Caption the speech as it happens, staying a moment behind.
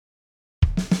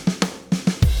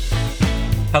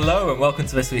Hello and welcome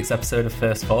to this week's episode of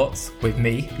First Thoughts with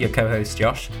me, your co-host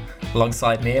Josh.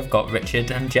 Alongside me, I've got Richard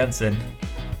and Jensen.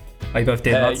 How you both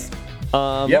doing, lads?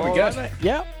 Yeah, we're good. Right.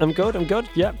 Yeah, I'm good.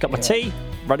 Yeah, got my tea,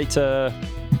 ready to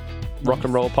rock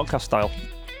and roll podcast style.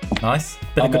 Nice.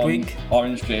 Been a good week.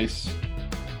 Orange juice.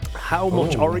 How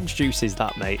much orange juice is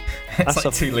that, mate? It's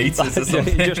like 2 litres or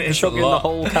something. You're just It's a chugging the lot.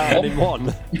 whole can in one.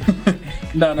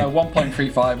 No,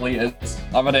 1.35 litres.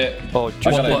 I've had it. Or I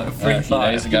just got it 1.35. a few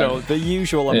days you ago. know, the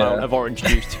usual amount of orange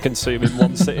juice to consume in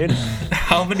one sitting.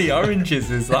 How many oranges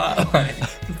is that? Like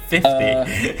 50?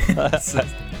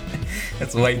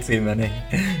 That's way too many.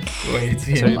 Way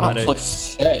too Too many. many. Actually,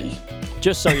 say.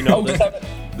 Just so you know,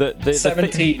 the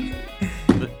 17.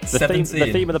 the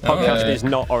theme of the podcast Okay. is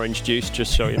not orange juice,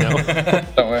 just so you know.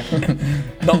 Don't worry.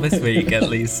 Not this week, at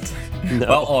least. No.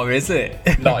 Well, or is it?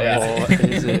 Not yet. Or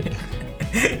is it?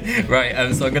 Right,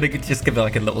 so I'm going to just give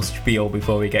like a little spiel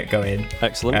before we get going.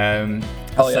 Excellent.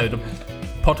 So the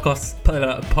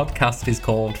podcast is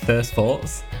called First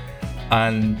Thoughts,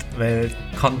 and the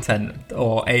content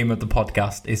or aim of the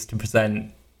podcast is to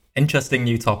present interesting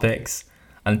new topics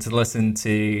and to listen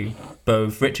to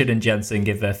both Richard and Jensen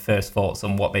give their first thoughts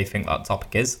on what they think that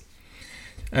topic is.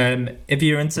 If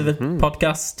you're into the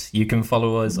podcast, you can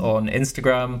follow us on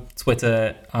Instagram,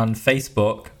 Twitter, and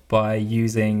Facebook by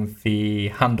using the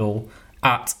handle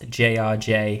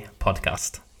 @JRJ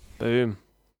Podcast. Boom.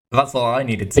 That's all I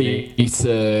needed to do.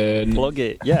 Ethan. Plug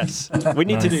it. Yes, we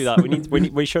need to do that.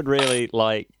 We should really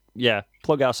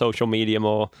plug our social media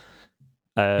more.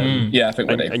 Yeah, I think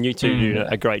we do. And you two do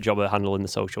a great job of handling the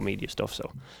social media stuff. So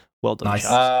well done. Nice.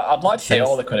 chaps. I'd like to say Cheers.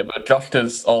 all the credit, but Josh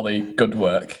does all the good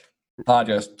work. I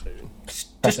just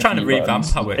Just trying to revamp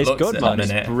how it It's looks good, at man. the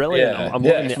It's minute. brilliant. Yeah. I'm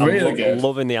Yeah, loving it's it. really I'm good.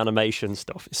 loving the animation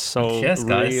stuff. It's so Cheers,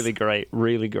 guys. really great.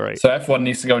 Really great. So everyone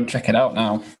needs to go and check it out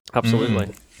now. Absolutely.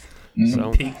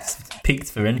 So Peaked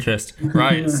for interest.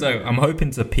 Right, so I'm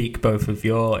hoping to pique both of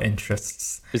your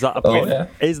interests. is that a Oh, pun? yeah.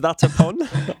 Is that a pun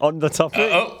on the topic?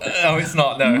 Oh, it's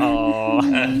not, no. Oh,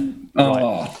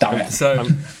 Oh, damn it. So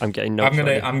I'm getting no.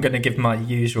 I'm gonna give my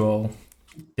usual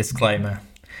disclaimer.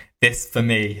 This for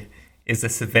me is a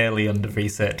severely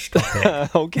under-researched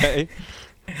topic, Okay.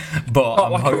 but Not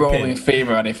I'm like a rolling hoping. theme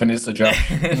or anything, is the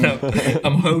Josh? No,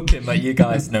 I'm hoping that you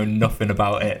guys know nothing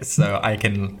about it, so I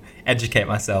can educate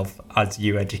myself as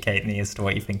you educate me as to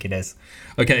what you think it is.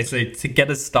 Okay, so to get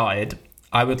us started,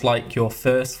 I would like your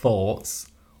first thoughts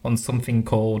on something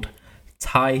called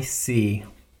Tai Si.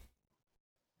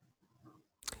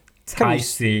 Tai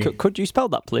Si. Could you spell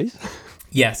that, please?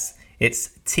 Yes,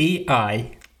 it's TISESE.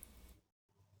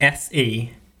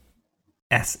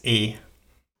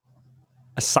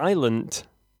 A silent.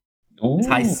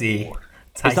 Tai Si.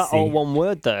 Tai Is that Si. all one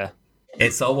word there?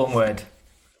 It's all one word.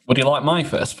 Would you like my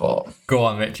first thought? Go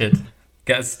on, Richard.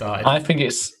 Get us started. I think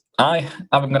I'm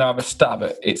going to have a stab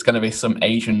at it's going to be some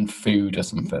Asian food or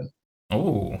something.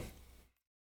 Oh.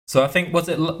 So I think, was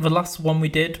it the last one we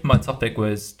did? My topic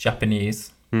was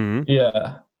Japanese.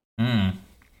 Yeah.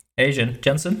 Asian.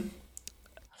 Jensen?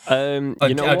 You know Do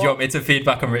you what? want me to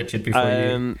feedback on Richard before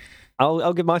you?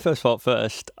 I'll give my first thought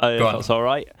first. If Go on. that's all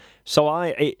right. So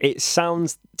it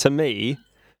sounds to me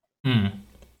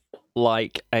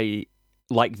like the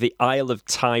Isle of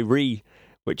Tiree,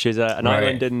 which is an Right.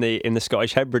 island in the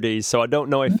Scottish Hebrides. So I don't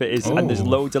know if it is, and there's Ooh.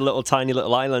 loads of tiny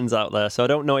little islands out there. So I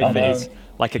don't know if it is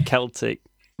like a Celtic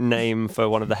name for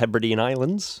one of the Hebridean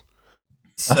islands.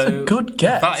 That's a good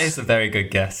guess. That is a very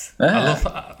good guess. Yeah.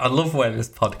 I love where this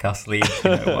podcast leads.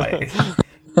 You know, like.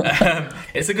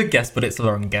 It's a good guess, but it's the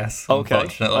wrong guess, Okay,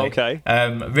 unfortunately. okay.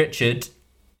 Richard,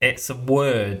 it's a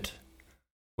word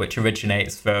which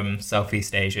originates from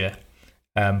Southeast Asia,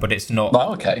 but it's not.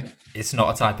 Well, okay. It's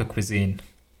not a type of cuisine.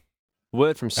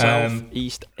 Word from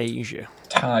Southeast Asia.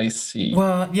 Thai sea.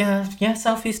 Well, yeah,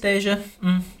 Southeast Asia.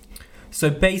 So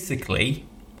basically,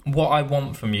 what I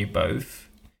want from you both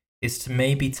is to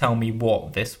maybe tell me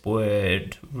what this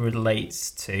word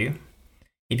relates to.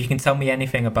 If you can tell me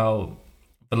anything about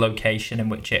the location in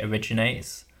which it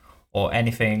originates, or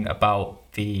anything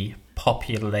about the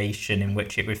population in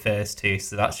which it refers to.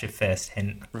 So that's your first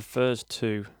hint. Refers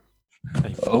to a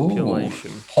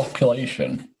population.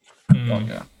 Population.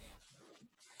 Okay.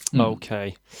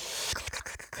 Okay.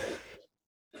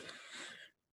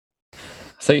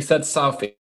 So you said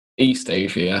Southeast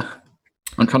Asia, yeah?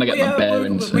 I'm trying to get my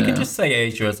bearings. We could just say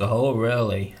Asia as a whole,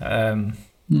 really.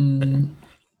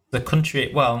 The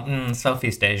country,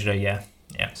 Southeast Asia, yeah.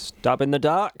 Stab in the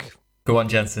dark. Go on,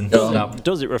 Jensen. Go on. Stab.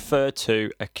 Does it refer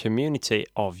to a community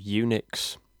of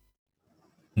eunuchs?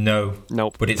 No,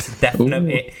 Nope. but it's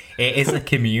definitely it is a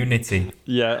community.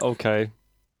 Yeah, okay.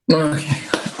 Okay.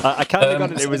 I kind of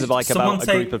got it was like someone about a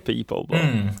say- group of people.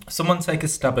 But... Someone take a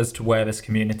stab as to where this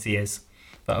community is.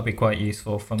 That'll be quite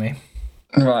useful for me.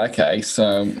 Right, okay,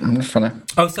 so I'm just trying to...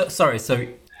 Oh, sorry. So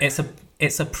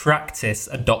it's a practice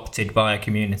adopted by a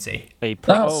community. so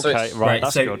Okay, it's- right,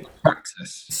 that's so- good.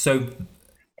 Practice. So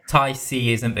Tai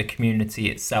Si isn't the community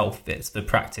itself; it's the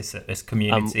practice at this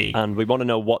community. And we want to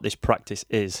know what this practice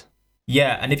is.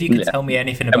 Yeah, and if you could Yeah. tell me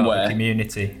anything And about where. the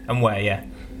community and where, yeah.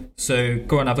 So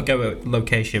go on, have a go at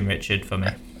location, Richard, for me.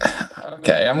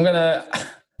 Okay, I'm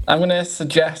gonna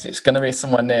suggest it's gonna be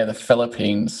somewhere near the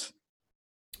Philippines.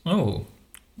 Oh,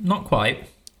 not quite.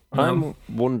 I'm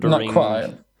wondering. Not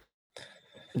quite.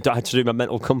 I had to do my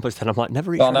mental compass. Then I'm like,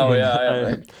 never. Oh no,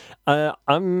 yeah.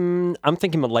 I'm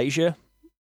thinking Malaysia.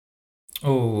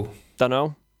 Oh, Don't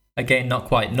know. again, not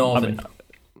quite. Northern.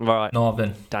 Right.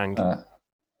 Northern. Dang.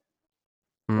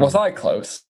 Was I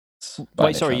close? By Wait,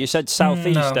 any sorry. You chance? said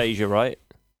Southeast No. Asia, right?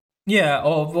 Yeah,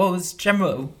 or well, it's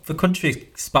general. The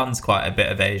country spans quite a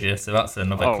bit of Asia, so that's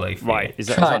another clue for right. you. Is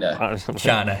that China.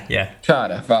 China, yeah.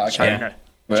 China. Right, okay. China.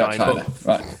 Right, China.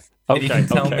 Right. If you can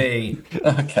tell okay. me,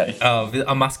 Okay.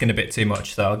 I'm asking a bit too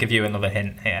much, so I'll give you another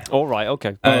hint here. All right.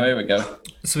 Okay. Oh, here we go.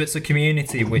 So it's a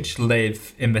community which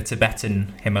live in the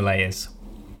Tibetan Himalayas.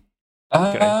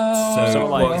 Oh, So,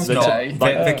 like well, it's the not Ti-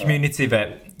 the community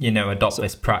that adopt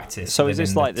this practice. So is live this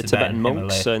in like the Tibetan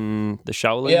monks Himalayas. and the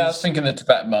Shaolins? Yeah, I was thinking the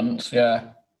Tibetan monks. Yeah.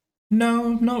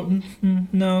 No.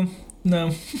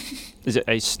 Is it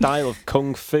a style of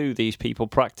kung fu these people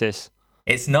practice?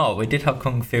 It's not. We did have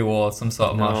kung fu or some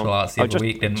sort of martial arts the I other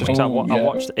week, didn't just we? 'cause I Yeah.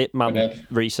 watched Ip Man We did.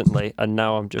 recently, and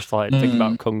now I'm just like thinking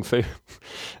about kung fu.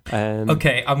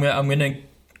 Okay, I'm gonna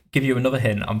give you another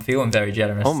hint. I'm feeling very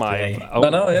generous Oh my! today. Oh, No,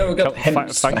 no, yeah, we've got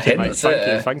hints. Thank you, mate. hints Thank you.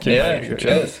 here. Thank you. Yeah, mate.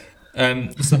 cheers.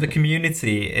 So the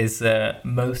community is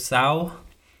Mosau,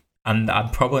 and I'm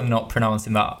probably not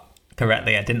pronouncing that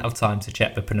correctly. I didn't have time to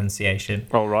check the pronunciation,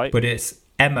 All right. but it's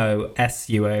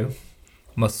Mosuo,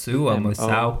 Mosu or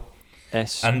Mosau.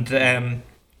 S. And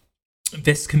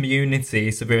this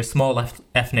community, so we're a small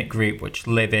ethnic group which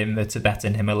live in the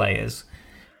Tibetan Himalayas,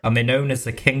 and they're known as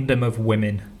the Kingdom of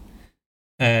Women.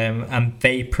 And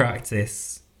they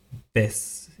practice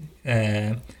this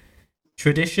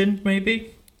tradition,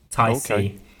 maybe Tai Si,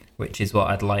 Okay. which is what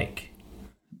I'd like.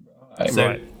 Right. So,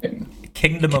 Right.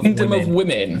 Kingdom of Kingdom Women. of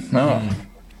Women. Oh.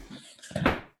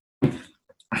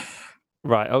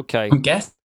 Right. Okay. I'm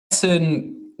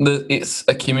guessing that it's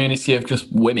a community of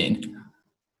just women.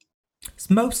 It's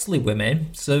mostly women,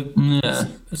 so Yeah.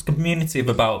 it's a community of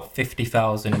about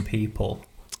 50,000 people,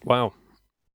 Wow.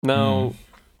 No,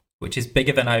 which is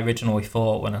bigger than I originally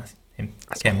thought when I came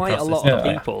quite across a this lot of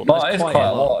topic. people. Well, That's it's quite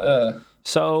a lot. Yeah.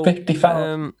 So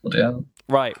 50,000. Yeah.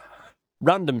 right.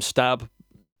 Random stab.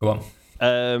 Go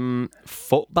on.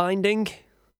 Foot binding.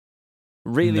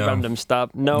 Really No. random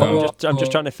stab. No, No. I'm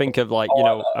just trying to think of like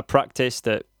a practice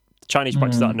that Chinese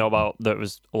practice that I know about that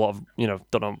was a lot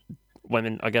of done on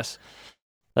women, I guess.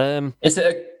 Is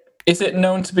it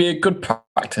known to be a good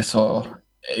practice or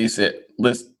is it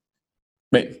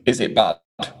bad?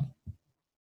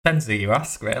 Depends who you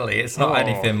ask, really. It's not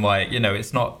anything like,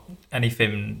 it's not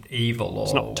anything evil or.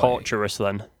 It's not torturous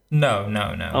then. No.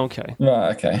 Okay. Right.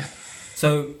 Okay.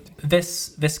 So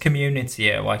this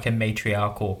community are like a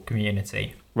matriarchal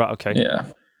community. Right. Okay. Yeah.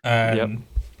 Yep.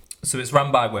 So it's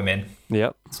run by women.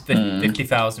 Yep. It's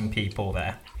 50,000 people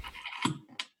there.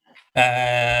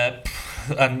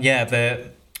 And yeah,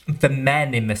 the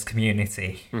men in this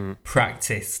community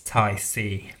practice Tai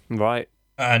Si. Right.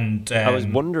 And I was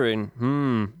wondering.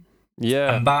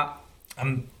 Yeah.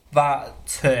 and that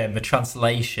term, the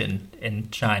translation in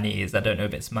Chinese, I don't know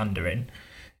if it's Mandarin,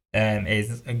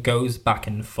 is goes back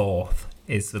and forth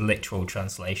is the literal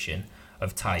translation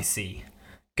of Tai Si.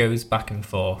 Goes back and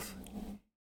forth.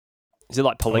 Is it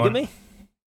like polygamy?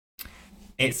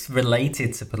 It's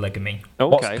related to polygamy.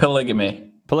 What's Okay.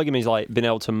 polygamy? Polygamy is like being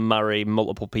able to marry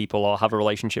multiple people or have a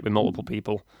relationship with multiple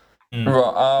people. Right.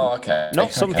 Oh, okay.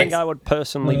 Not something Okay. I would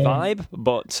personally vibe,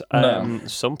 but No.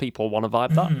 some people want to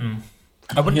vibe that.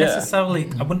 I wouldn't Yeah.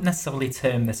 necessarily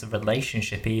term this a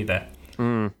relationship either.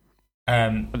 Are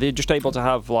they just able to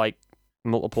have like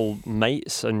multiple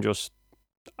mates and just,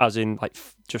 as in like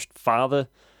just father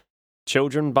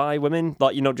children by women?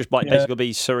 Like, just like basically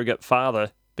be surrogate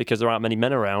father because there aren't many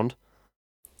men around.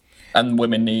 And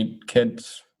women need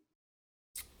kids.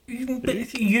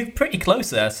 You're pretty close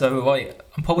there, so like,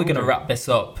 I'm probably going to wrap this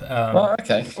up. Oh,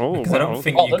 okay. Oh, Because I don't wow.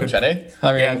 think Oh, you then, could Jenny.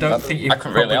 I mean, Yeah, I don't think you I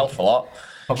couldn't really probably- help a lot.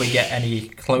 probably get any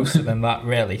closer than that,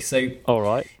 really. So All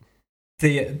right.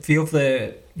 the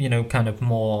other, kind of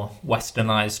more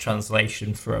westernized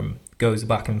translation from goes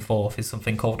back and forth is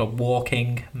something called a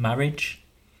walking marriage.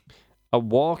 A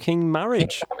walking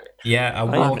marriage. Yeah, a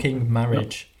walking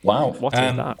marriage. Wow. What is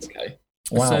that? Okay.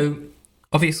 Wow. So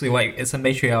obviously, like, it's a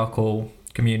matriarchal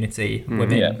community.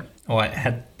 Women, or like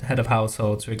head of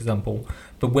households, for example.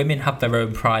 But women have their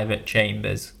own private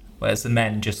chambers, whereas the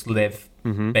men just live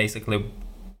basically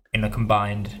in a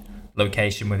combined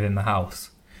location within the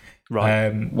house.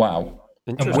 Right. Wow.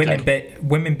 And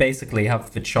women basically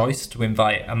have the choice to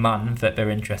invite a man that they're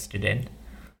interested in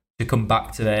to come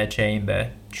back to their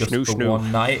chamber just for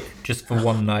one night. Just for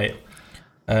one night.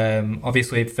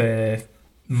 Obviously, if the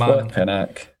man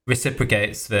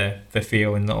reciprocates the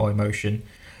feeling or emotion,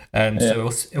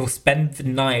 so he'll spend the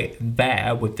night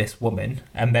there with this woman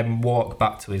and then walk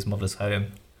back to his mother's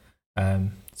home.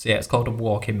 So yeah, it's called a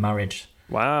walk-in marriage.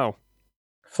 Wow.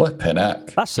 Flipping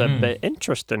heck. That's a bit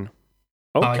interesting.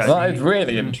 Okay. That is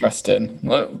really interesting,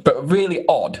 but really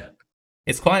odd.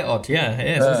 It's quite odd, yeah,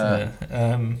 it is, isn't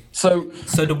it? So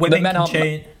the women can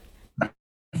change.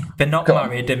 They're not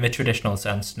married in the traditional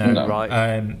sense, no.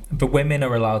 Right. The women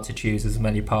are allowed to choose as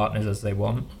many partners as they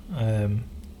want.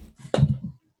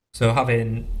 So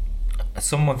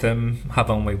some of them have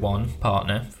only one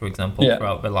partner, for example,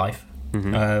 throughout their life.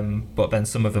 But then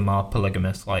some of them are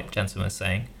polygamous, like Jensen was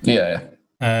saying. Yeah.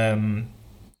 And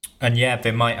yeah,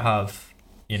 they might have,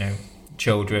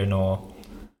 children or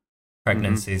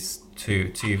pregnancies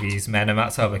to these men, and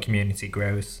that's how the community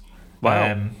grows.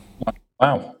 Wow.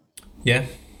 Wow. Yeah.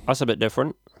 That's a bit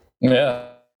different. Yeah.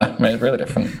 I mean, it's really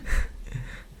different.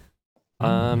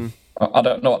 I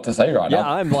don't know what to say right now. Yeah,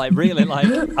 I'm like really like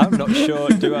I'm not sure.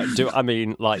 I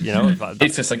mean like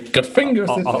Is this a good thing or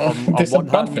is this a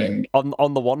bad thing?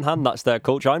 On the one hand, that's their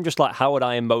culture. I'm just like, how would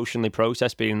I emotionally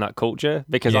process being in that culture?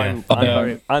 Because I'm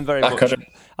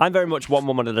very much one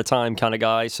woman at a time kind of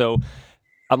guy. So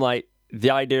I'm like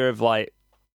the idea of like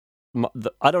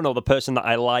I don't know, the person that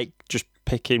I like just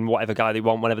picking whatever guy they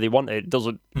want whenever they want it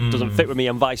doesn't fit with me,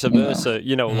 and vice versa.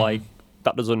 Like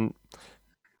that doesn't.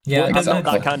 Yeah, I'm not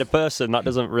that kind of person. That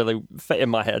doesn't really fit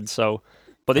in my head. So,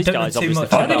 but these guys obviously.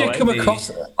 How did you come across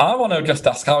it? I want to just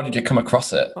ask, how did you come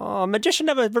across it? Oh, a magician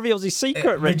never reveals his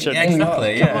secret, Richard. Yeah,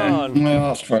 exactly. Come on. No,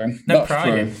 that's true. No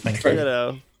prying. Thank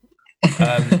you.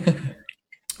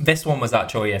 This one was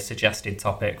actually a suggested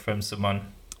topic from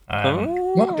someone.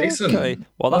 Decent. Okay.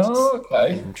 Well,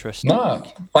 that's interesting. No,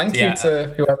 thank you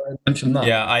to whoever mentioned that.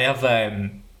 Yeah, I have.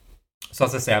 So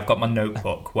as I say, I've got my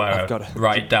notebook where I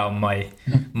write down my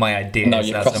ideas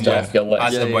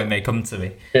as and when they come to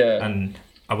me. Yeah. And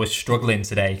I was struggling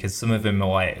today because some of them are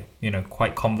like,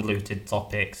 quite convoluted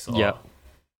topics or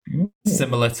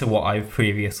similar to what I've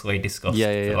previously discussed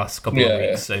the last couple of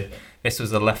weeks. So this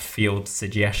was a left field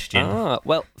suggestion.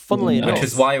 Well, funnily enough. Which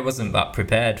is why I wasn't that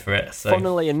prepared for it. So.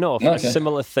 Funnily enough, a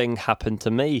similar thing happened to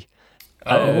me.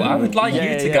 I would like you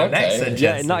to go next. Then,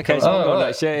 yeah, in that case, I'll go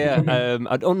next. An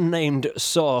unnamed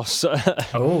source,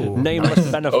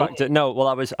 nameless benefactor. No, well,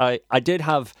 I did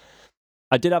have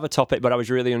a topic, but I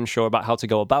was really unsure about how to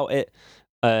go about it.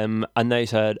 And they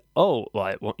said, "Oh,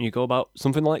 why don't you go about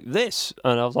something like this?"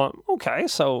 And I was like, "Okay."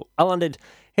 So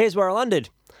here's where I landed.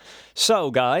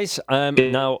 So, guys,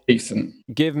 now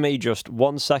give me just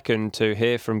 1 second to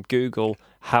hear from Google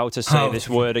how to say this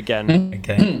word again.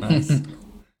 Okay, nice.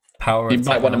 You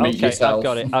might want to mute yourself.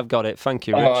 I've got it. Thank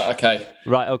you, Rich. Okay.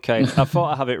 Right, okay. I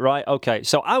thought I have it right. Okay,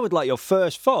 so I would like your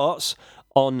first thoughts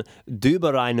on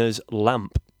Duberreiner's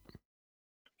lamp.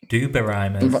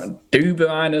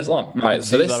 Duberreiner's lamp. Right,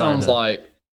 so this sounds like...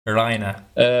 Reiner.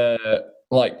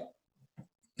 Like,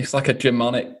 it's like a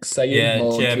Germanic saying. Yeah,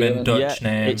 German, Dutch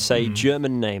name. It's a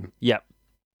German name. Yep.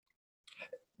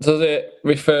 Does it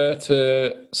refer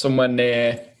to somewhere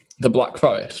near the Black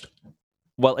Forest?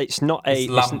 Well, it's not a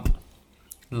lamp.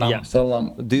 Yeah, it's a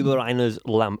lamp. Duberreiner's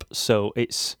lamp, so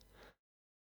it's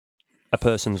a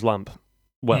person's lamp.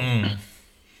 Well,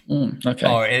 okay.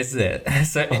 Or is it?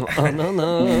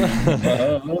 No.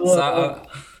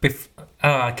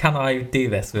 Can I do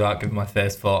this without giving my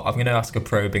first thought? I'm going to ask a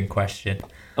probing question.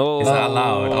 Oh, is that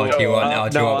allowed, or do you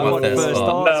want?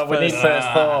 No, we need first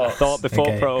thought. Thought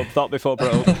before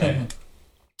probe.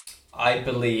 I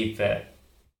believe that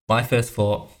my first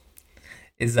thought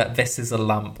is that this is a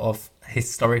lamp of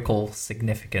historical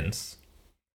significance.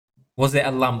 Was it a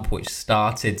lamp which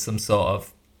started some sort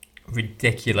of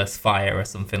ridiculous fire or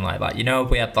something like that?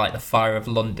 We had like the Fire of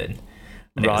London.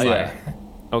 And right.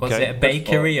 Was it a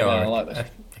bakery or a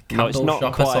candle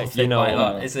shop or something like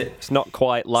that? Is it? It's not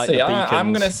quite like the beacons.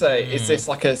 I'm going to say, is this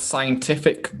like a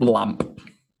scientific lamp?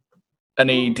 And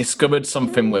he discovered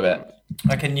something with it.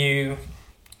 Like a new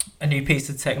piece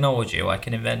of technology, like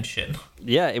an invention.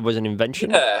 Yeah, it was an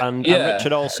invention. And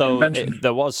Richard also,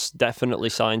 there was definitely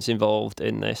science involved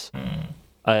in this.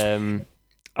 And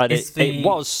it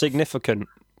was significant,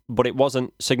 but it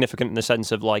wasn't significant in the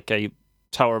sense of like a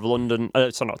Tower of London.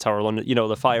 It's not Tower of London,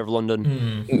 the Fire of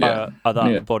London.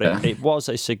 But it was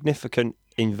a significant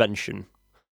invention.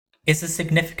 Is the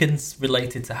significance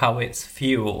related to how it's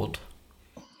fueled?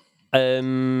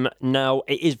 Now,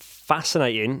 it is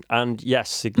fascinating and, yes,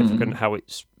 significant how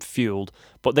it's fueled.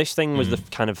 But this thing was the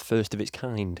kind of first of its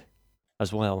kind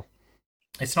as well.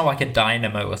 It's not like a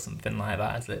dynamo or something like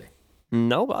that, is it?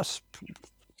 No, that's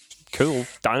cool.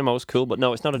 Dynamo's cool, but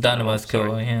no, it's not a dynamo. Dynamo's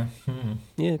cool, yeah.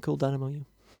 Yeah, cool dynamo, yeah.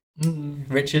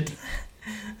 Richard?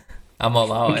 I'm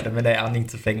all out in a minute. I need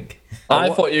to think. I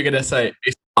thought you were going to say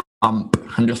it's a lamp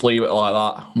and just leave it like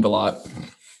that and be like...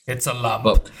 It's a lamp.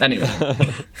 But anyway,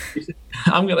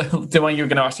 I'm going to do one. You're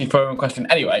going to ask me for one question.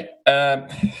 Anyway,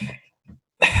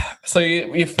 so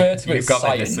you refer to it as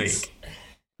science. This week.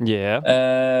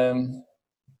 Yeah.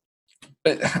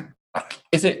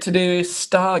 Is it to do with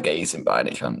stargazing by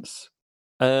any chance?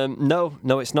 No,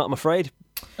 it's not, I'm afraid.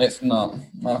 It's not.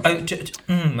 Okay.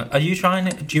 Are you trying?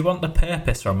 Do you want the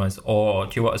purpose from us, or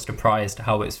do you want us to pry as to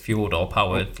how it's fueled or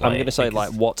powered? I'm going to say,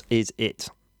 what is it?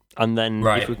 And then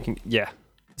if we can,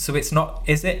 So it's not.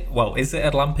 Is it? Well, is it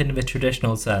a lamp in the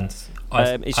traditional sense?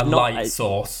 It's a not light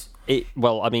source. I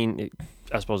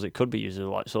suppose it could be used as a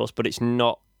light source, but it's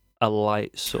not a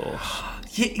light source.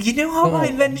 You know how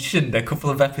I mentioned a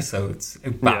couple of episodes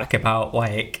back about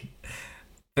like.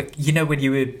 But when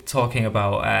you were talking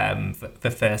about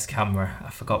the first camera, I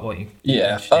forgot what you.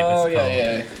 Yeah. Oh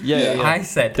yeah. I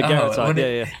said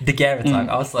daguerreotype. Daguerreotype.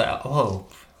 I was like,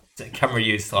 the camera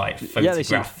used like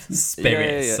photograph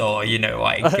spirits or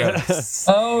like ghosts.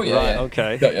 Oh yeah. Right,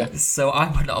 okay. Got you. So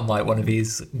I went on like one of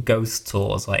these ghost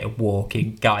tours, like a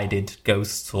walking guided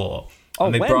ghost tour.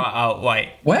 And they brought out like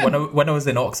when I was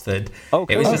in Oxford,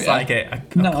 it was just like a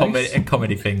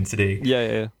comedy thing to do.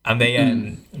 Yeah.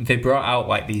 And they brought out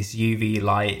like these UV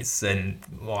lights and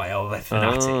all the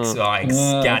fanatics were like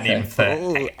scanning for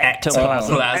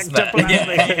ectoplasm.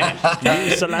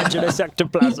 Mucilaginous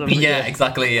ectoplasm. Yeah,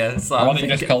 exactly. Yeah. So Why don't you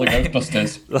just call it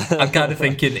Ghostbusters? I'm kind of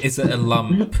thinking, is it a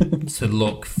lamp to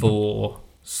look for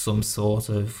some sort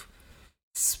of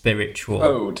spiritual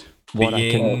code?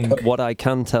 What I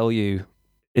can tell you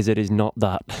is it is not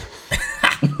that.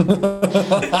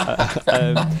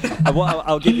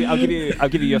 I'll give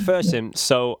you your first hint.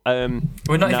 So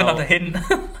we're not even on a hint.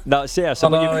 No, so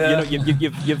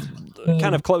you've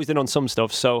kind of closed in on some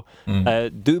stuff. So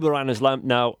Duberaner's lamp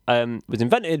now was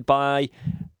invented by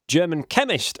German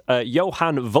chemist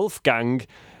Johann Wolfgang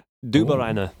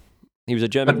Duberaner. He was a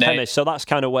German chemist, so that's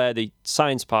kind of where the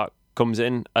science part comes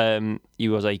in. He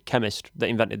was a chemist that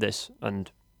invented this and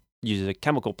uses a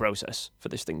chemical process for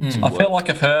this thing to work. I feel like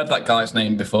I've heard that guy's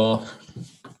name before.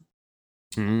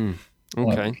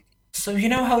 Okay. So you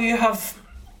know how you have,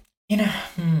 you know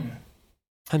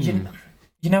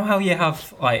how you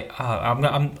have like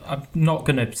I'm not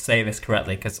gonna say this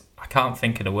correctly because I can't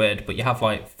think of the word, but you have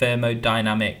like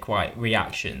thermodynamic like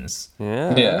reactions.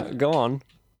 Yeah. Go on.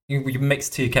 You mix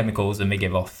two chemicals and they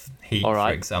give off heat, for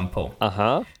example.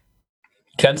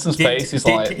 Jensen's face is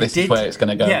this is where it's going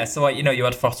to go. Yeah, so you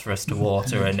add phosphorus to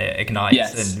water and it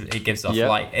ignites and it gives off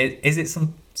light. Is it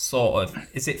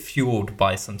is it fueled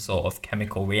by some sort of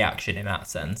chemical reaction in that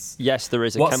sense? Yes, there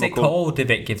is a What's chemical... it called if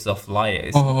it gives off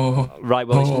light? Right,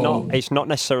 well, it's not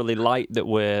necessarily light that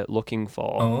we're looking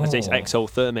for. It's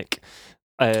exothermic.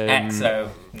 Exo,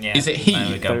 yeah. Is it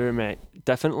heat? Thermic.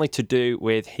 Definitely to do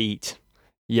with heat.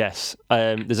 Yes,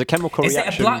 there's a chemical reaction.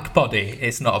 Is it a black body?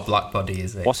 It's not a black body,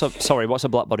 is it? What's a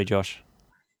black body, Josh?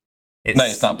 No,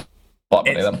 it's not black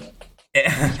body then.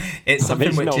 It's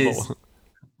something which is...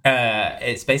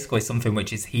 it's basically something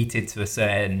which is heated to a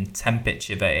certain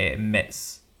temperature that it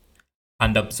emits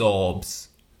and absorbs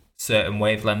certain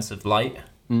wavelengths of light.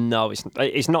 No,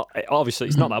 it's not. Obviously,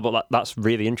 it's not that, but that's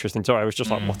really interesting. Sorry, I was just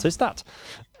like, what is that?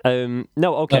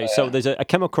 So there's a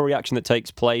chemical reaction that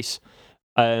takes place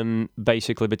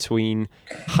basically between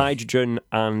hydrogen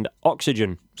and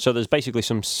oxygen. So there's basically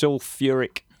some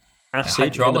sulfuric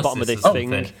acid in the bottom of this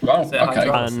thing,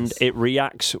 and it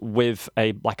reacts with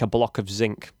a block of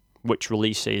zinc, which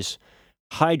releases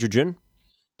hydrogen.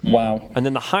 Wow! And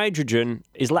then the hydrogen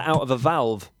is let out of a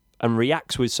valve and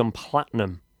reacts with some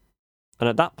platinum. And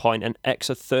at that point, an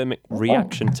exothermic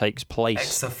reaction takes place.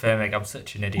 Exothermic, I'm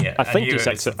such an idiot. I think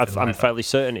it's I'm fairly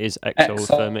certain it is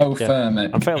exothermic. Yeah.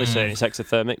 I'm fairly certain it's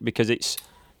exothermic because it's...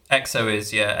 Exo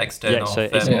is, external.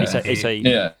 It's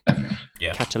a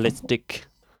catalytic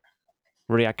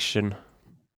reaction.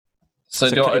 So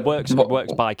it works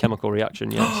by chemical reaction,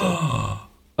 yeah.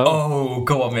 So.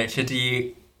 Go on, Richard.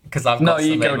 because I've No, got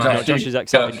you something go, in my Josh. head. Josh is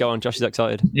excited. Go. Go on, Josh is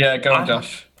excited. Yeah, go on,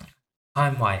 Josh.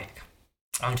 I'm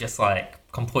just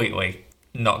like completely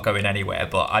not going anywhere,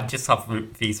 but I just have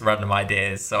these random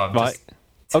ideas, so I'm just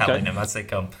telling them as they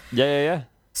come. Yeah.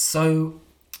 So,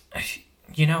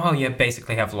 you know how you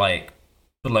basically have like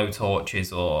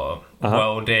blowtorches or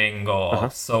welding or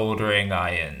soldering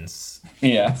irons?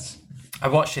 Yes. I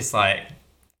watched this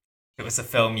it was a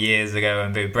film years ago,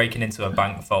 and they were breaking into a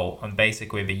bank vault, and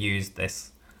basically they used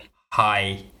this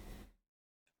high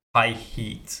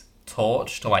heat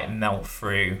torch to like melt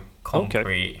through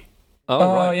concrete.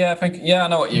 Oh, right. Yeah, I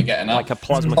know what you're getting at. Like a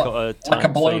plasma cutter like a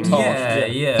type blowtorch.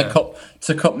 thing. Yeah.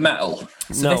 To cut metal.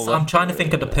 So I'm trying to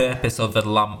think of the purpose of the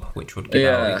lamp, which would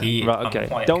give out heat. Right, okay.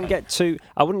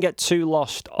 I wouldn't get too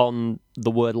lost on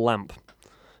the word lamp.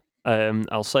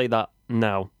 I'll say that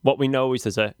now. What we know is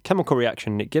there's a chemical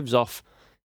reaction. It gives off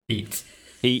heat.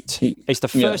 It's the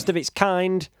first of its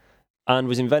kind, and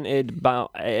was invented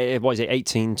about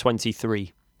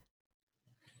 1823.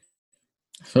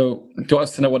 So, do you want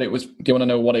us to know what it was? Do you want to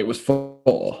know what it was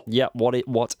for? Yeah,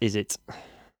 what is it?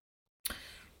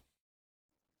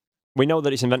 We know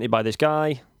that it's invented by this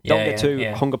guy. Don't get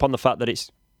too hung up on the fact that it's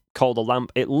called a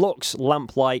lamp. It looks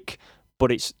lamp-like,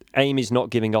 but its aim is not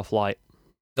giving off light.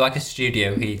 Like a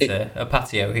studio heater, a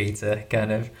patio heater,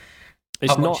 kind of.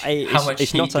 It's how much heat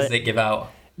does it give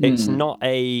out? It's not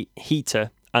a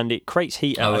heater, and it creates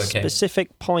heat at a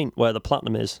specific point where the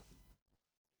platinum is.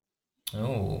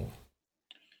 Oh,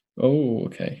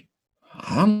 okay.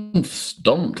 I'm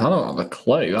stumped. I don't have a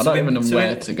clue. I don't even know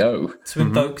where to go. To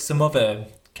invoke some other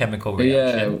chemical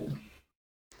reaction. Yeah.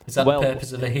 Is that the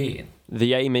purpose of the heat?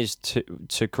 The aim is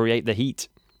to create the heat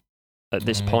at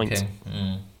this point. Okay.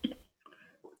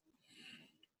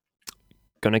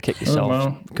 Gonna kick yourself. Oh,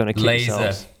 wow. Gonna kick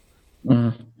yourself.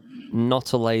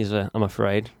 Not a laser, I'm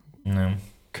afraid. No.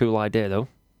 Cool idea, though.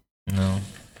 No.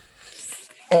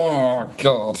 Oh,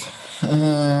 God.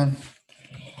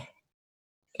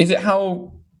 Is it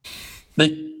how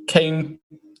they came...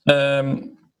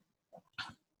 Go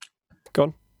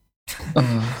on.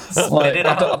 I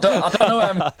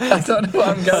don't know where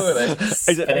I'm going with this.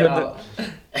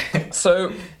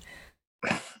 So...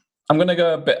 I'm going to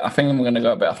go a bit off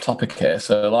topic here.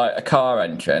 So like a car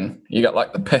engine, you got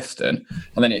like the piston,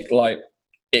 and then it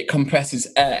compresses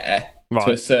air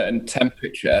to a certain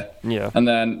temperature. Yeah. And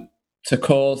then to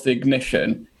cause the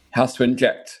ignition, it has to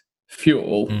inject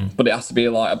fuel, but it has to be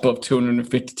like above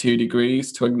 252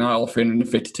 degrees to ignite, or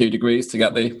 352 degrees to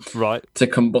get to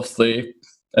combust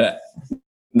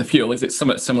the fuel. Is it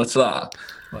something similar to that?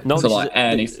 No, so like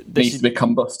air needs to be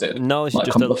combusted. No,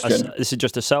 this is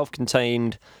just a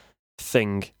self-contained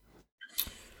thing.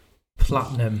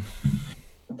 Platinum.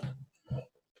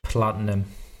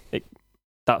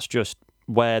 That's just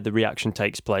where the reaction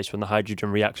takes place when the hydrogen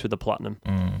reacts with the platinum.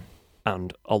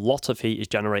 And a lot of heat is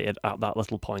generated at that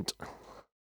little point.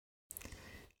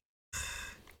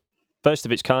 First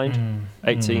of its kind,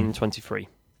 1823.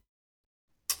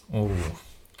 Oh,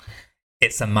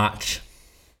 it's a match.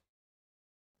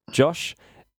 Josh,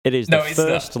 it is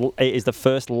the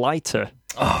first lighter.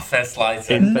 Oh, first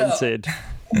lighter invented.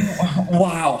 No.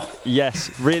 Wow.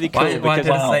 Yes, really cool. Why did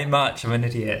I say match? I'm an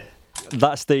idiot.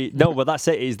 That's it.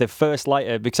 Is the first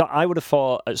lighter, because I would have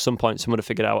thought at some point someone would have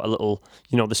figured out a little,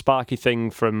 the sparky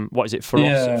thing from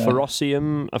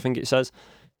ferrocium, I think it says,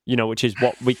 which is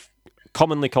what we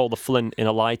commonly call the flint in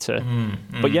a lighter.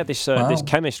 But yeah, this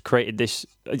chemist created this.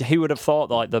 He would have thought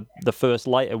like the first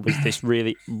lighter was this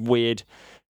really weird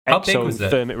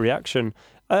exothermic reaction.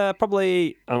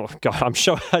 Probably. Oh God, I'm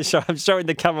showing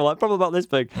the camera like probably about this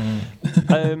big.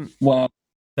 Wow.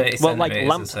 Well, like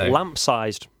lamp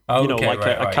sized.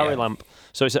 A carry lamp.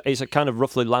 So it's a kind of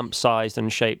roughly lamp sized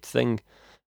and shaped thing.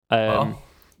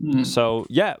 So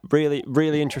yeah, really,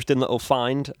 really interesting little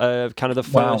find. Kind of the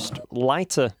first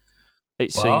lighter.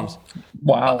 It seems.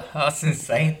 Wow, that's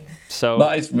insane. So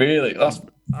that is really.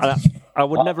 I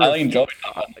would never. I enjoyed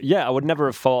that. Yeah, I would never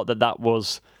have thought that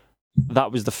was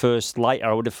the first lighter.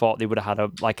 I would have thought they would have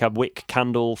had a wick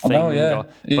candle thing.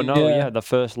 The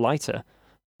first lighter.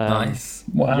 Nice.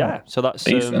 Wow. Yeah, so that's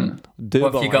what have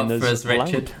you got for us,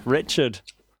 Richard? Richard.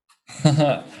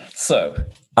 So,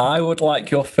 I would like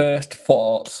your first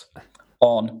thoughts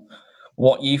on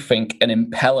what you think an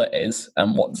impeller is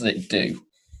and what does it do.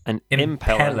 An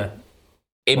impeller.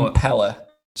 Impeller.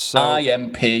 So,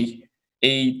 IMPELLER.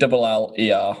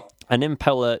 An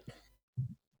impeller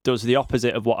does the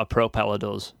opposite of what a propeller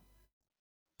does.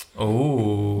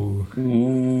 Ooh,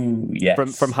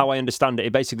 yes. From how I understand it,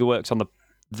 it basically works on the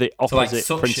opposite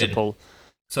principle.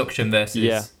 Suction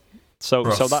versus So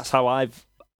that's how I've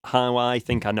how I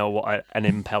think I know what an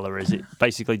impeller is. It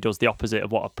basically does the opposite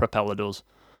of what a propeller does.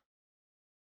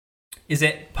 Is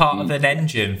it part of an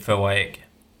engine for like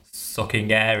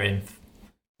sucking air in,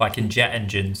 like in jet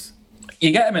engines?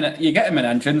 You get them in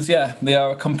engines. Yeah, they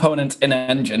are a component in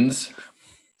engines.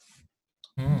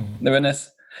 They're in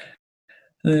this.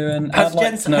 Has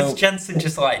Jensen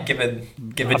just like given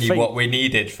you what we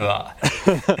needed for that?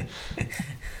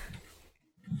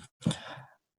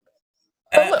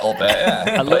 A little bit,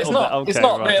 yeah.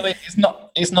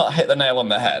 It's not hit the nail on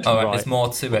the head. Oh, right. There's more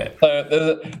to it.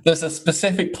 So there's a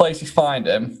specific place you find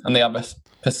him, and they have a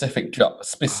specific job.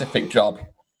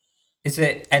 Is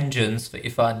it engines that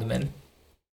you find them in?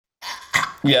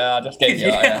 Yeah, I just gave you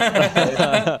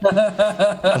that.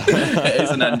 Yeah. It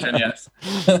is an engine, yes.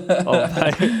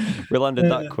 We landed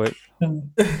that quick.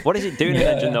 What is it doing in an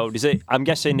engine though? I'm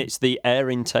guessing it's the air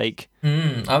intake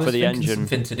for the engine.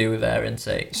 Something to do with air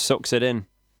intake. Sucks it in.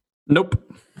 Nope.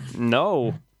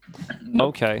 No.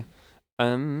 Okay.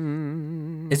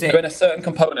 Is it in a certain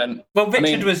component? Well,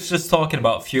 Richard was just talking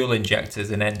about fuel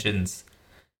injectors in engines.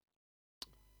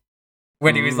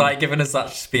 When he was like giving us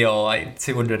that spiel, like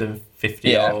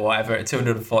 250 or whatever,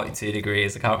 242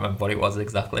 degrees. I can't remember what it was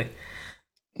exactly.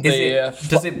 The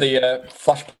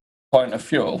flashpoint of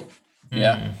fuel.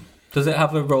 Yeah. Does it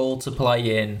have a role to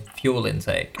play in fuel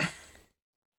intake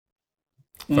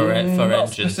for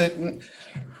engines?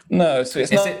 No, so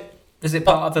it's not. Is it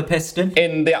part of a piston?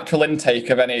 In the actual intake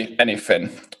of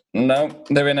anything? No,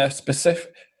 they're in a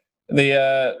specific. They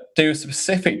do a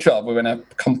specific job within a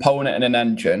component in an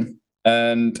engine.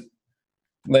 And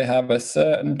they have a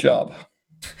certain job.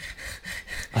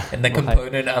 In the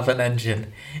component of an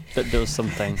engine. That does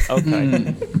something.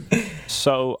 Okay.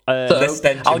 So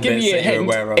I'll give you a hint.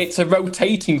 It's a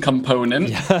rotating component.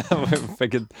 Yeah, we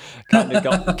figured. Kind of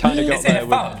got there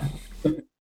with.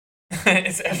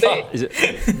 Is it a fan? Is it?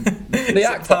 The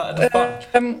part of the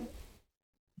fan?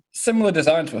 Similar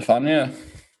design to a fan, yeah,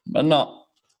 but not.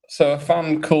 So a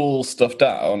fan cools stuff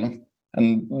down.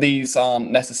 And these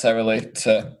aren't necessarily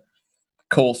to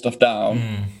cool stuff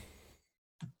down,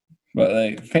 but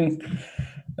I think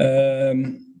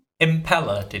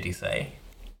impeller. Did you say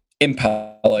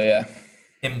impeller? Yeah,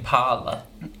 Impala.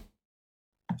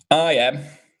 I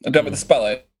don't with the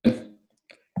spelling.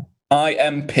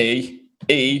 IMPELLER,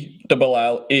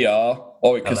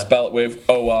 or you can spell it with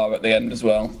OR at the end as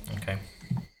well. Okay.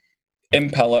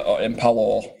 Impeller or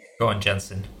impaller. Go on,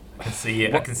 Jensen. I can see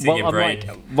you. I can see your brain.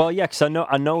 Because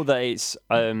I know that it's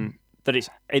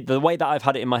the way that I've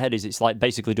had it in my head is it's like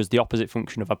basically does the opposite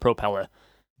function of a propeller.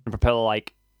 A propeller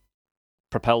like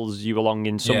propels you along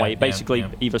in some way. It basically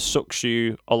either sucks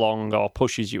you along or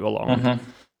pushes you along.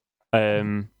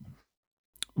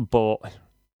 But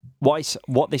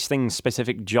what this thing's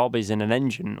specific job is in an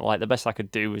engine, like the best I could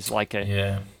do is like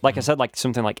I said, like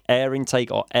something like air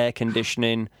intake or air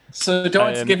conditioning. So do I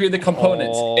want to give you the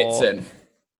components it's in?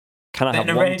 Can I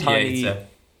have one tiny?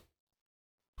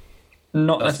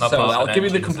 Not necessarily. I'll give you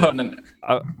the component.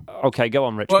 Okay, go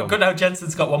on, Rich. Well, good. Now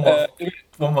Jensen's got one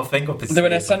more thing up his sleeve. They're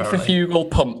in a centrifugal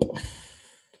pump.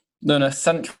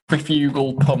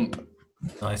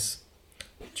 Nice.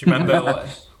 Do you remember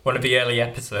one of the early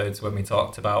episodes when we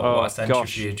talked about what a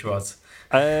centrifuge was?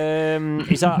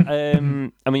 Is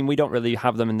that? I mean, we don't really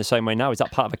have them in the same way now. Is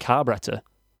that part of a carburetor?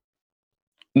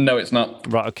 No, it's not.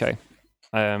 Right. Okay.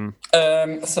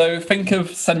 So think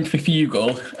of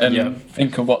centrifugal and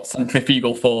think of what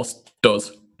centrifugal force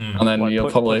does, and then you'll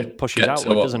probably pushes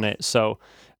outward, doesn't it? So,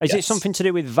 is it something to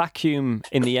do with vacuum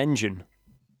in the engine?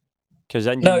 Because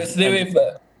no, it's to do with.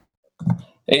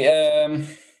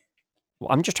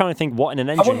 I'm just trying to think what in an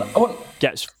engine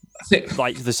gets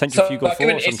like the centrifugal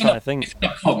force. I'm trying to think. It's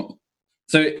not a pump.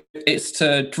 So it's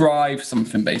to drive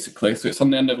something basically. So it's on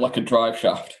the end of like a drive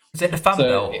shaft. Is it the fan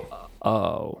belt?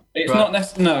 It's not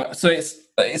necessarily. No, so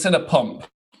it's in a pump.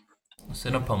 It's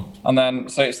in a pump. And then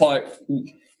so it's like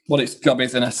what its job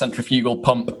is in a centrifugal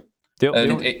pump.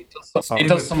 It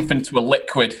does something to a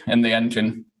liquid in the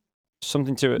engine.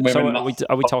 Something to it. So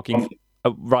are we talking?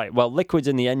 Right. Well, liquids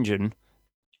in the engine.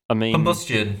 I mean,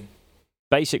 combustion.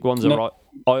 Basic ones are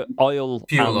oil,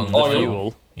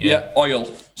 fuel. Yeah,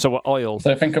 oil. So what oil?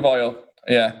 So think of oil.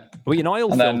 Yeah. Are we an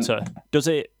oil filter? Does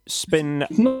it spin?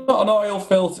 It's not an oil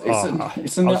filter.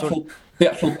 It's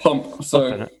the actual pump.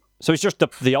 So it's just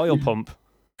the oil pump.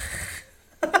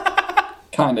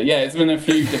 Kind of. Yeah, it's been a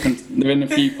few different. They're in a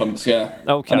few pumps. Yeah.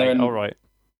 Okay. All right.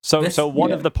 So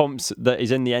one of the pumps that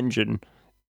is in the engine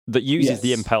that uses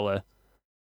the impeller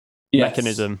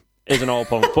mechanism is an oil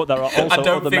pump, but there are also I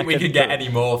don't think we could get any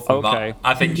more from that.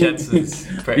 I think Jensen's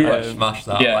pretty much smashed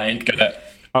that. Yeah, ain't good at.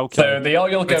 Okay. So the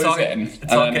oil goes in.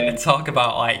 Talk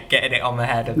about like getting it on the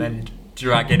head and then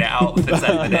dragging it out for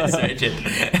 10 minutes, Richard.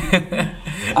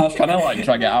 I was trying to like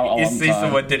drag it out a long time. You see,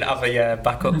 someone didn't have a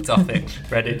backup topic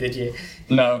ready, did you?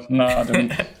 No, I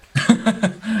didn't.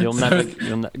 You'll never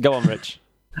go on, Rich.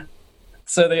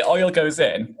 So the oil goes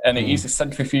in, and it uses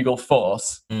centrifugal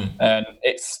force, and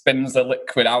it spins the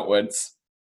liquid outwards,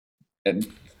 and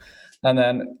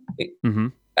then it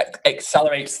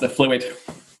accelerates the fluid,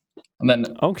 and then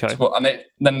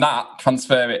then that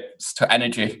transfers to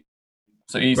energy.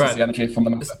 So it uses the energy from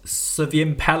the motor. So the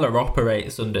impeller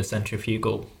operates under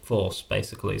centrifugal force,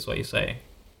 basically, is what you're saying.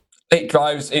 It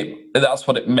drives it. That's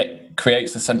what it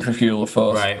creates, the centrifugal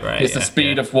force. Right. It's the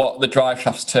speed of what the drive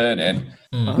shaft's turning.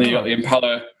 And then you got the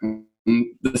impeller.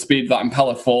 The speed that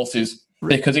impeller forces.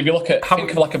 Because if you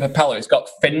think of like a propeller, it's got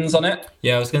fins on it.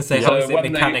 Yeah, I was going to say, how is it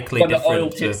mechanically different? When the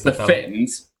oil hits the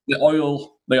fins, the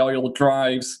oil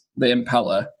drives the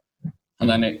impeller, and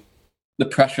then the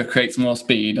pressure creates more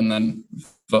speed, and then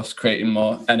thus creating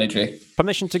more energy.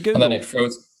 Permission to Google. And then it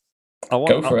throws.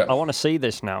 Go for it. I want to see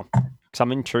this now. Because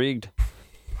I'm intrigued.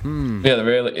 Yeah,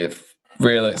 really.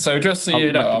 So just so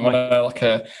you know, I'm on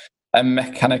a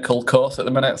mechanical course at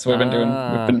the minute. So we've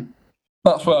been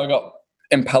that's where I got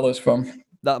impellers from.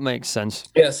 That makes sense.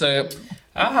 Yeah. So.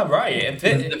 Right.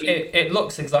 It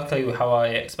looks exactly how I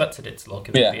expected it to look.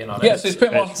 If being honest. Yeah. So it's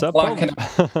pretty much like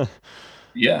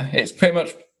it's pretty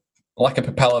much like a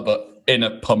propeller, but in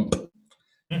a pump,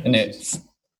 and it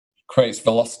creates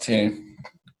velocity.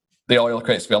 The oil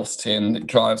creates velocity, and it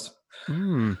drives.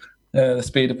 The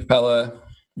speed of propeller.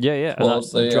 Yeah, and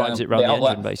that drives it around the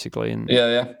engine, basically. And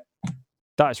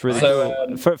that's really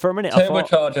cool. For a minute,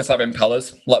 turbochargers have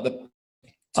impellers, like the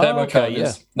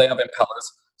turbochargers. They have impellers.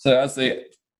 So as the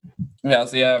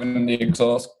air and the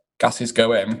exhaust gases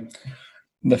go in,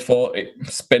 it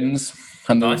spins,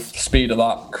 and the speed of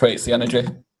that creates the energy.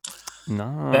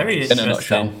 Nice. Very interesting. In a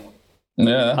nutshell.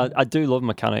 Yeah, I do love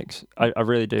mechanics. I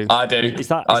really do. I do. Is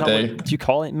that do you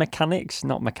call it mechanics?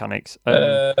 Not mechanics.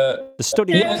 The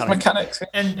study of mechanics.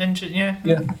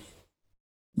 Yeah.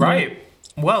 Right.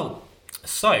 Well,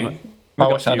 so I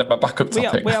wish I had a backup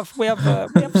topic.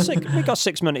 We got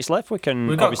 6 minutes left. We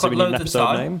obviously we need an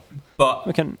episode name, but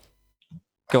we can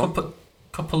go on.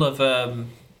 Couple of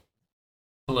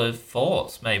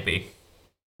thoughts, maybe.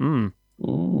 Ooh.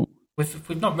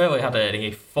 We've not really had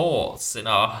any thoughts in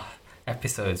our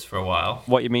episodes for a while.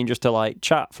 What you mean, just to like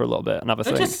chat for a little bit and have a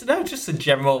think? Just a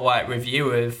general like review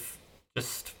of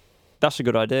just. That's a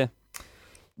good idea.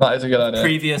 That is a good idea.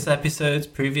 Previous episodes,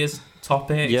 previous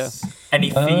topics, any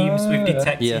themes we've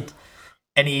detected,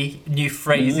 any new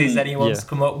phrases anyone's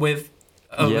come up with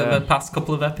over the past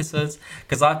couple of episodes.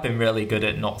 Because I've been really good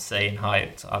at not saying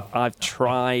hyped. I've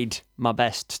tried my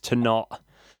best to not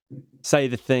say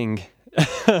the thing.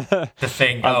 The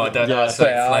thing. I don't know how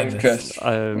to explain this.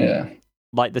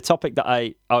 Like the topic that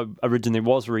I originally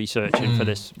was researching for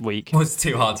this week was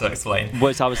too hard to explain.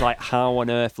 I was like, how on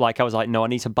earth? Like I was like, no, I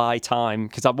need to buy time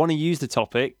because I want to use the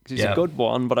topic. It's a good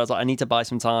one, but I was like, I need to buy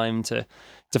some time to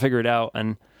figure it out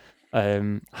and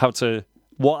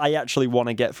what I actually want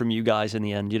to get from you guys in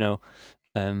the end. You know.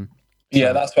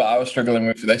 That's what I was struggling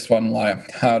with for this one. Like,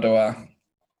 how do I?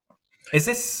 Is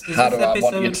this I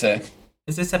want you to?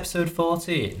 Is this episode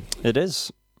 14? It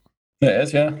is. It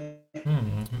is, yeah.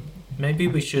 Maybe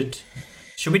we should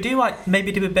we do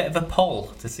a bit of a poll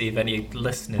to see if any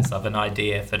listeners have an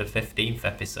idea for the 15th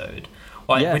episode?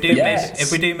 Like that's a good idea.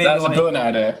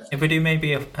 If we do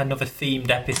maybe another themed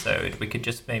episode, we could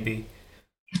just maybe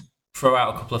throw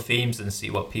out a couple of themes and see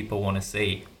what people want to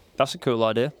see. That's a cool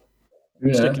idea.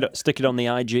 Yeah. Stick it on the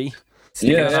IG.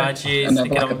 Stick it on IG,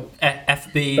 stick it on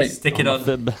FB, stick it on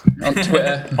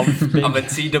Twitter, on the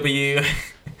TW,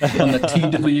 on the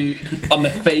TW, on the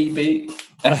FB.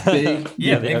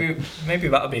 Yeah, maybe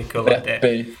that would be a cool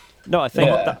idea. No, I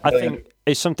think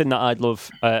it's something that I'd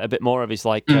love a bit more of. Is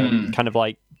like kind of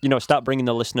like start bringing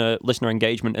the listener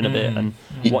engagement in a bit, and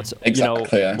what's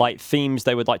like themes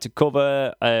they would like to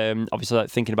cover. Obviously, like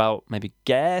thinking about maybe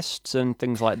guests and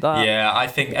things like that. Yeah, I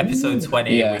think episode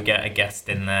 20 we get a guest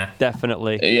in there.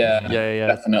 Definitely. Yeah,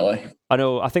 definitely. I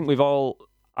know. I think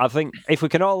if we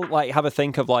can all like have a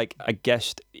think of like a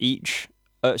guest each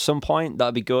at some point,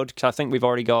 that'd be good because I think we've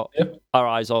already got our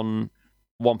eyes on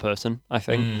one person. I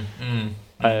think.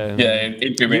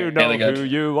 It'd be really good. Who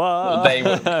you are. They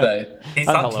would say. He's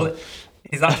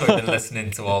actually been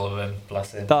listening to all of them.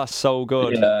 Bless him. That's so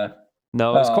good. Yeah.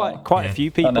 No, it's quite a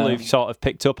few people who've sort of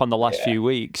picked up on the last few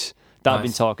weeks that I've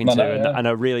been talking to and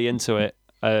are really into it.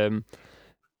 And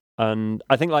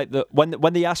I think like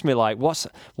when they ask me like what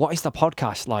is the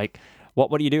podcast like,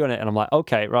 what are you doing it? And I'm like,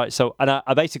 okay, right. So, and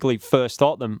I basically first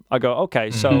thought them. I go,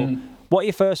 okay, so what are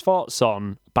your first thoughts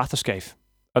on Bathyscaphe?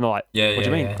 And they're like, what do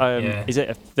you mean? Is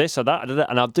it this or that?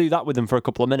 And I'll do that with them for a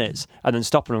couple of minutes and then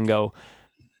stop them and go,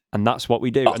 and that's what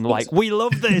we do. And they're like, we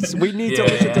love this. We need to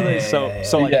listen to this.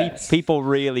 So like people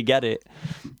really get it.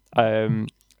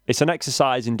 It's an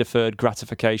exercise in deferred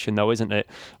gratification, though, isn't it?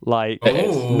 Like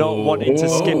not wanting to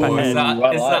skip ahead.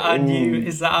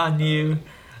 Is that our new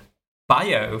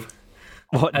bio?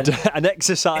 What, an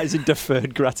exercise in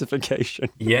deferred gratification?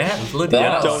 Yeah, bloody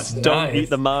hell. Don't eat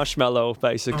the marshmallow,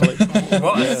 basically.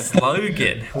 What a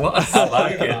slogan! What a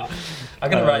slogan!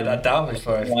 I'm gonna write that down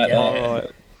before I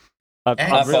forget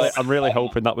it. I'm really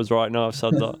hoping that was right now. I've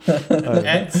said that.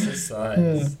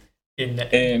 Exercise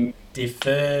in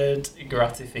deferred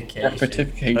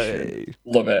gratification.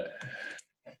 Love it.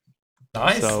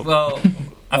 Nice. So, well,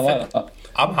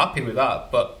 I'm happy with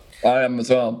that, but I am as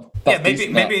well. That's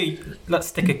maybe let's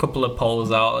stick a couple of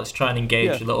polls out. Let's try and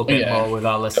engage a little bit more with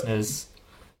our listeners.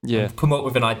 Yeah. Come up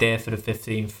with an idea for the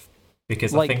 15th,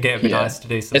 because I think it'd be nice to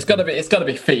do something. It's gotta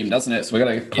be themed, doesn't it? So we're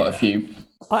gonna put a few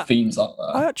themes up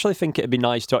there. I actually think it'd be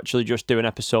nice to actually just do an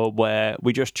episode where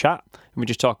we just chat and we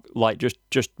just talk, like just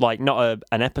like not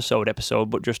an episode,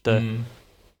 but just a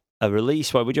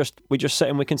release where we just sit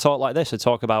and we can talk like this and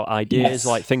talk about ideas,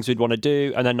 like things we'd want to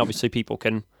do, and then obviously people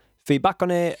can feedback on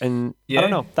it, and I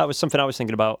don't know, that was something I was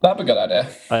thinking about. That'd be a good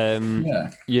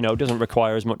idea. Doesn't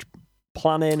require as much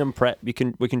planning and prep. We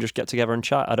can just get together and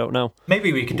chat. I don't know.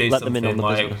 Maybe we could do something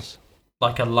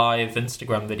like a live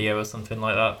Instagram video or something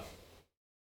like that.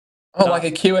 Like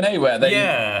a Q&A where they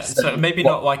so maybe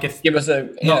not like give us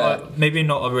maybe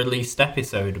not a released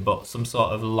episode, but some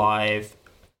sort of live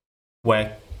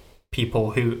where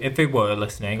people who, if they were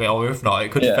listening, or if not,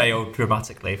 it could fail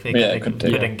dramatically if they could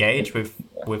engage with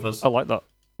us. I like that.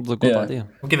 It's a good idea.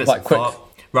 We'll give it some thought.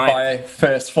 Right. By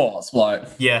first thoughts,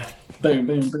 like boom,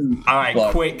 boom, boom. All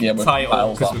right, quick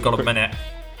title because we've got a minute.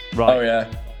 Right.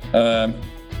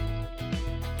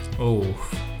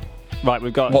 Right,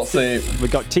 we've got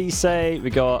T-Say,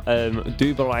 we've got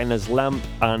Duberliner's Lamp,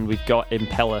 and we've got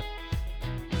Impeller.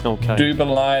 Okay.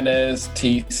 Duberliner's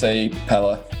T-Say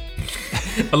Impeller.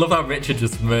 I love how Richard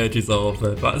just merges all of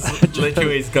them. That's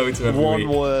literally his go-to every week.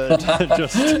 One word,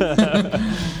 just... the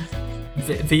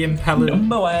Impeller...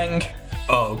 Moang.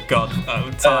 Oh, God.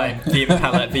 Time. The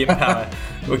Impeller.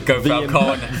 We'll go for our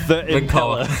corner. The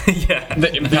Impeller. Yeah. The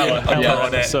Impeller.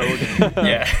 Episode.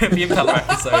 The Impeller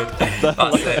episode.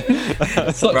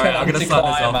 That's it. Right, I'm going to start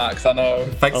this off. I know.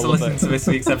 Thanks for listening to this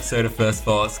week's episode of First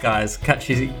Thoughts, guys. Catch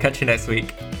you next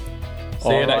week.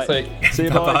 See you next week. See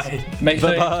you,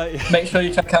 Bye-bye. Make sure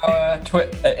you check our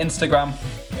Instagram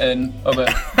and other.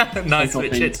 Nice,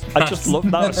 Richard. I just love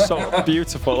that. Was so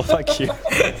beautiful. Thank you.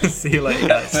 See you later,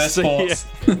 guys. First Thoughts.